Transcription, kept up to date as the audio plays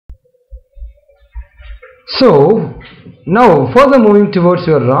So now further moving towards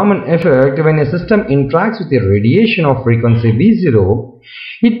your Raman effect, when a system interacts with a radiation of frequency V0,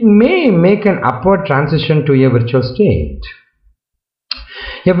 it may make an upward transition to a virtual state.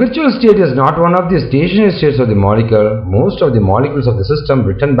 A virtual state is not one of the stationary states of the molecule. Most of the molecules of the system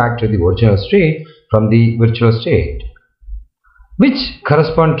return back to the original state from the virtual state, which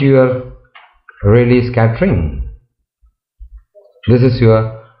correspond to your Rayleigh scattering. This is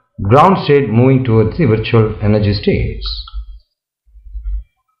your ground state moving towards the virtual energy states.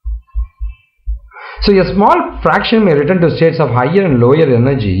 So a small fraction may return to states of higher and lower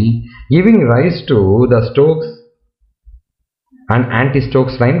energy, giving rise to the Stokes and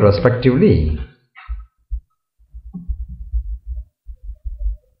anti-Stokes line respectively.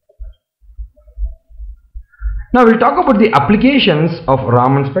 Now we'll talk about the applications of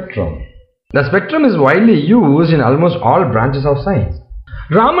Raman spectrum. The spectrum is widely used in almost all branches of science.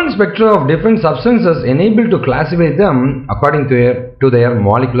 Raman spectra of different substances enable to classify them according to their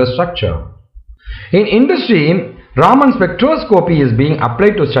molecular structure. In industry, Raman spectroscopy is being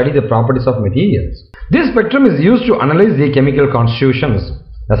applied to study the properties of materials. This spectrum is used to analyze the chemical constitutions.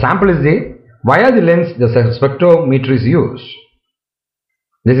 The sample is via the lens the spectrometer is used.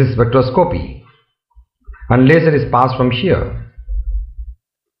 This is spectroscopy, and laser is passed from here.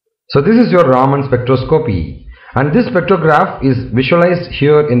 So this is your Raman spectroscopy, and this spectrograph is visualized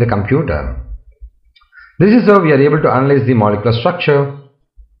here in the computer. This is how we are able to analyze the molecular structure,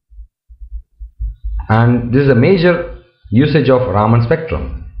 and this is a major usage of Raman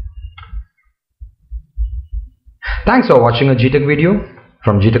spectrum. Thanks for watching a GTech video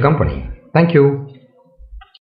from GTech Company. Thank you.